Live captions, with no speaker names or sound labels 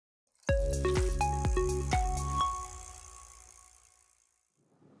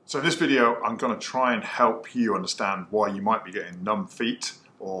So in this video, I'm going to try and help you understand why you might be getting numb feet,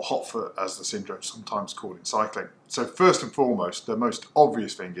 or hot foot as the syndrome is sometimes called in cycling. So first and foremost, the most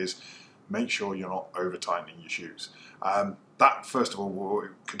obvious thing is make sure you're not over tightening your shoes. That first of all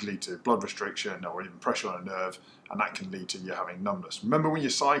could lead to blood restriction or even pressure on a nerve, and that can lead to you having numbness. Remember, when you're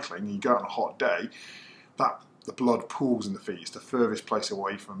cycling and you go out on a hot day, the blood pools in the feet. It's the furthest place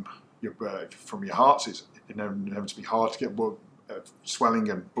away from your heart. So it's inevitably hard to get swelling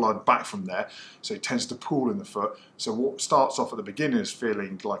and blood back from there, so it tends to pool in the foot. So what starts off at the beginning as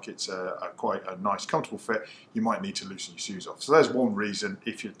feeling like it's quite a nice comfortable fit, you might need to loosen your shoes off. So there's one reason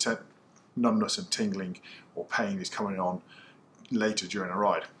if your numbness and tingling or pain is coming on later during a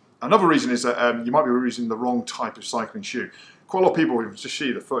ride. Another reason is that you might be using the wrong type of cycling shoe. Quite a lot of people just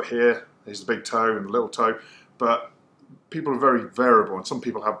see the foot here, there's the big toe and the little toe, but people are very variable, and some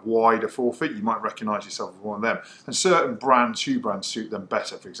people have wider forefeet. You might recognise yourself as one of them. And certain shoe brands suit them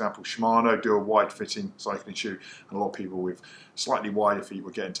better. For example, Shimano do a wide-fitting cycling shoe, and a lot of people with slightly wider feet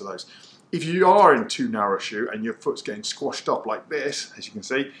will get into those. If you are in too narrow a shoe and your foot's getting squashed up like this, as you can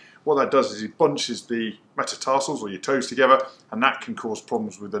see, what that does is it bunches the metatarsals or your toes together, and that can cause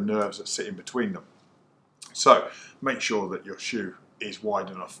problems with the nerves that sit in between them. So make sure that your shoe is wide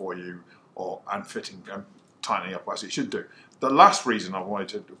enough for you and fitting and tightening up as it should do. The last reason I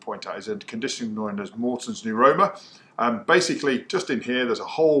wanted to point out is a condition known as Morton's neuroma. Basically, just in here, there's a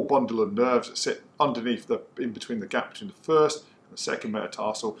whole bundle of nerves that sit underneath in between the gap between the first and the second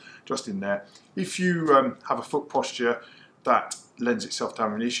metatarsal, just in there. If you have a foot posture that lends itself to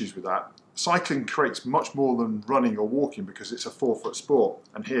having issues with that, cycling creates much more than running or walking because it's a forefoot sport.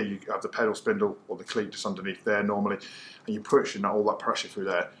 And here you have the pedal spindle or the cleat just underneath there normally, and you're pushing all that pressure through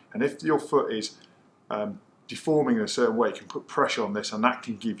there. And if your foot is deforming in a certain way, it can put pressure on this, and that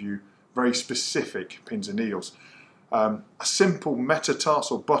can give you very specific pins and needles. A simple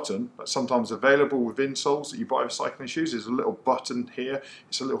metatarsal button that's sometimes available with insoles that you buy with cycling shoes is a little button here.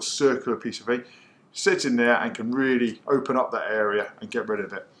 It's a little circular piece of ink. Sits in there and can really open up that area and get rid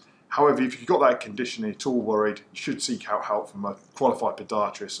of it. However, if you've got that condition and you're at all worried, you should seek out help from a qualified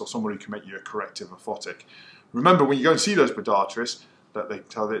podiatrist or someone who can make you a corrective orthotic. Remember, when you go and see those podiatrists, that they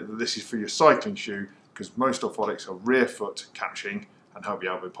tell you that this is for your cycling shoe, because most orthotics are rear foot catching and help you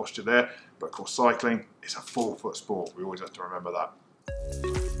out with posture there. But of course, cycling is a forefoot sport. We always have to remember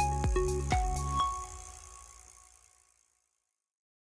that.